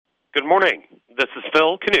Good morning. This is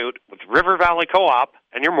Phil Canute with River Valley Co-op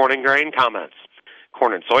and your morning grain comments.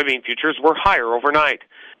 Corn and soybean futures were higher overnight.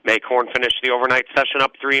 May corn finished the overnight session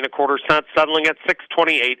up 3 1/4 cents, settling at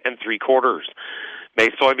 6.28 3/4.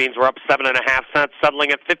 May soybeans were up 7.5 cents,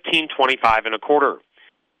 settling at 15.25 1/4.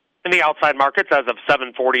 In the outside markets, as of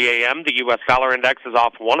 7:40 a.m., the U.S. dollar index is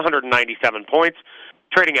off 197 points,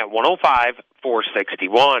 trading at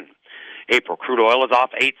 105.461. April crude oil is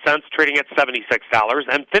off 8 cents, trading at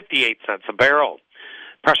 $76.58 a barrel.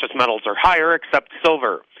 Precious metals are higher except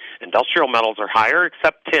silver. Industrial metals are higher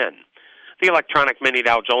except tin. The electronic mini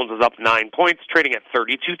Dow Jones is up 9 points, trading at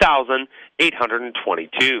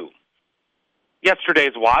 32,822.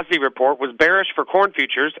 Yesterday's WASDE report was bearish for corn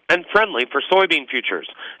futures and friendly for soybean futures,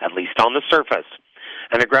 at least on the surface.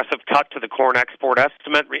 An aggressive cut to the corn export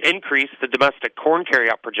estimate increased the domestic corn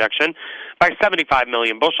carryout projection by 75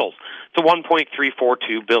 million bushels to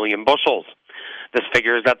 1.342 billion bushels. This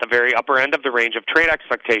figure is at the very upper end of the range of trade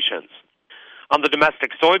expectations. On the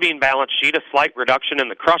domestic soybean balance sheet, a slight reduction in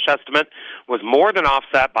the crush estimate was more than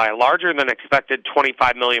offset by a larger than expected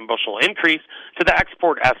 25 million bushel increase to the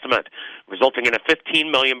export estimate, resulting in a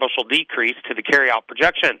 15 million bushel decrease to the carryout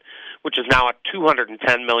projection, which is now at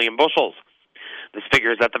 210 million bushels. This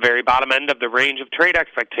figure is at the very bottom end of the range of trade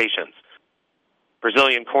expectations.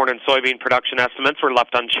 Brazilian corn and soybean production estimates were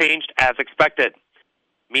left unchanged as expected.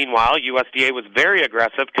 Meanwhile, USDA was very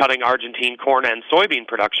aggressive, cutting Argentine corn and soybean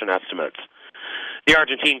production estimates. The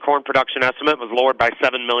Argentine corn production estimate was lowered by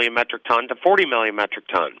 7 million metric ton to 40 million metric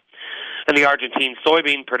ton. And the Argentine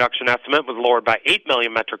soybean production estimate was lowered by 8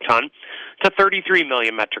 million metric ton to 33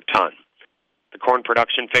 million metric ton. The corn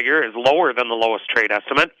production figure is lower than the lowest trade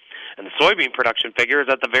estimate, and the soybean production figure is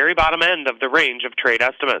at the very bottom end of the range of trade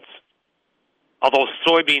estimates. Although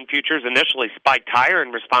soybean futures initially spiked higher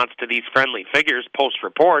in response to these friendly figures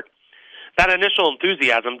post-report, that initial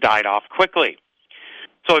enthusiasm died off quickly.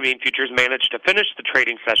 Soybean futures managed to finish the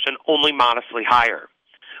trading session only modestly higher.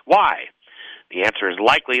 Why? The answer is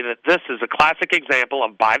likely that this is a classic example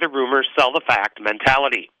of buy the rumor, sell the fact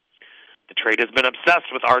mentality. The trade has been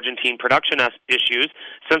obsessed with Argentine production issues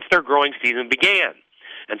since their growing season began,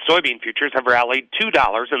 and soybean futures have rallied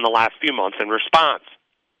 $2 in the last few months in response.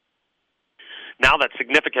 Now that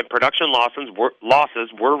significant production losses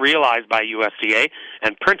were realized by USDA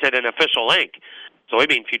and printed in official ink,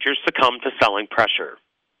 soybean futures succumbed to selling pressure.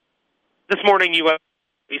 This morning, U.S.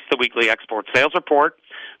 released the weekly export sales report.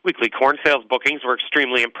 Weekly corn sales bookings were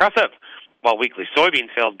extremely impressive, while weekly soybean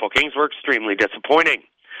sales bookings were extremely disappointing.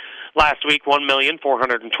 Last week,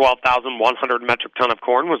 1,412,100 metric ton of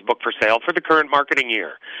corn was booked for sale for the current marketing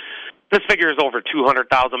year. This figure is over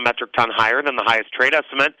 200,000 metric ton higher than the highest trade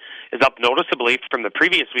estimate, is up noticeably from the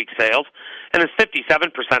previous week's sales, and is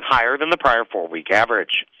 57% higher than the prior 4-week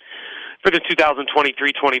average. For the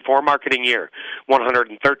 2023-24 marketing year,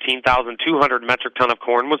 113,200 metric ton of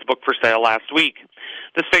corn was booked for sale last week.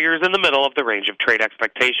 This figure is in the middle of the range of trade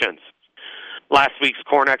expectations. Last week's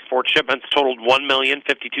corn export shipments totaled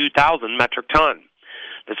 1,052,000 metric ton.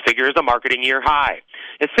 This figure is a marketing year high.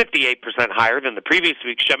 It's 58% higher than the previous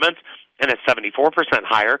week's shipments and is 74%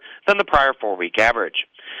 higher than the prior 4-week average.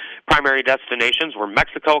 Primary destinations were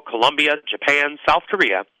Mexico, Colombia, Japan, South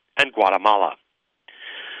Korea, and Guatemala.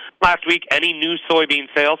 Last week, any new soybean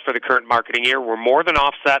sales for the current marketing year were more than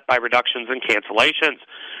offset by reductions and cancellations,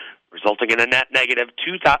 resulting in a net negative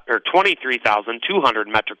 23,200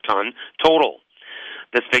 metric ton total.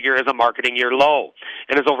 This figure is a marketing year low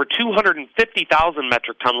and is over 250,000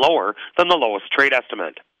 metric ton lower than the lowest trade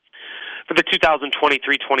estimate. For the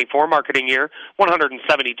 2023-24 marketing year,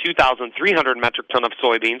 172,300 metric ton of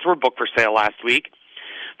soybeans were booked for sale last week.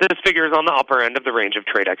 This figure is on the upper end of the range of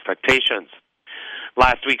trade expectations.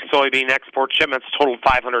 Last week's soybean export shipments totaled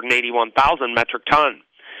 581,000 metric ton.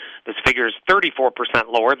 This figure is 34%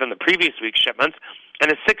 lower than the previous week's shipments and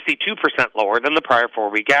is 62% lower than the prior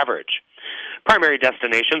 4-week average. Primary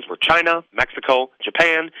destinations were China, Mexico,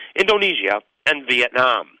 Japan, Indonesia, and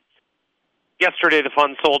Vietnam. Yesterday, the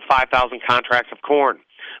fund sold 5,000 contracts of corn,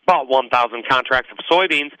 bought 1,000 contracts of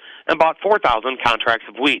soybeans, and bought 4,000 contracts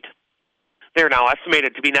of wheat. They are now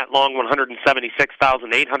estimated to be net long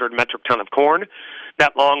 176,800 metric ton of corn,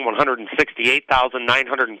 net long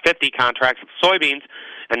 168,950 contracts of soybeans,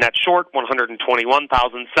 and net short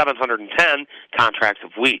 121,710 contracts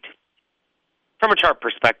of wheat. From a chart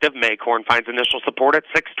perspective, May corn finds initial support at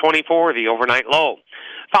 624, the overnight low,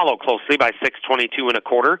 followed closely by 622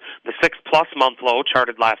 1/4, the 6+ month low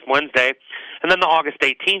charted last Wednesday, and then the August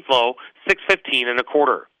 18th low, 615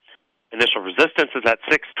 1/4. Initial resistance is at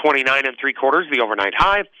 629 3/4, the overnight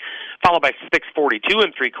high, followed by 642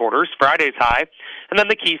 3/4, Friday's high, and then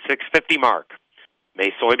the key 650 mark. May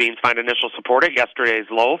soybeans find initial support at yesterday's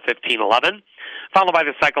low, $15.11, followed by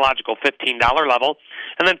the psychological $15 level,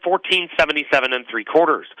 and then $14.77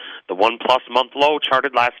 the 1-plus month low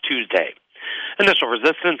charted last Tuesday. Initial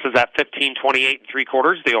resistance is at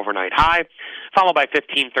 $15.28 the overnight high, followed by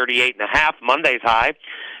 $15.38.5 Monday's high,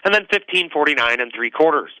 and then $15.49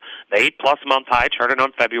 the 8-plus month high charted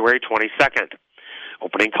on February 22nd.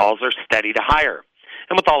 Opening calls are steady to higher.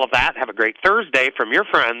 And with all of that, have a great Thursday from your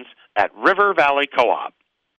friends at River Valley Co-op.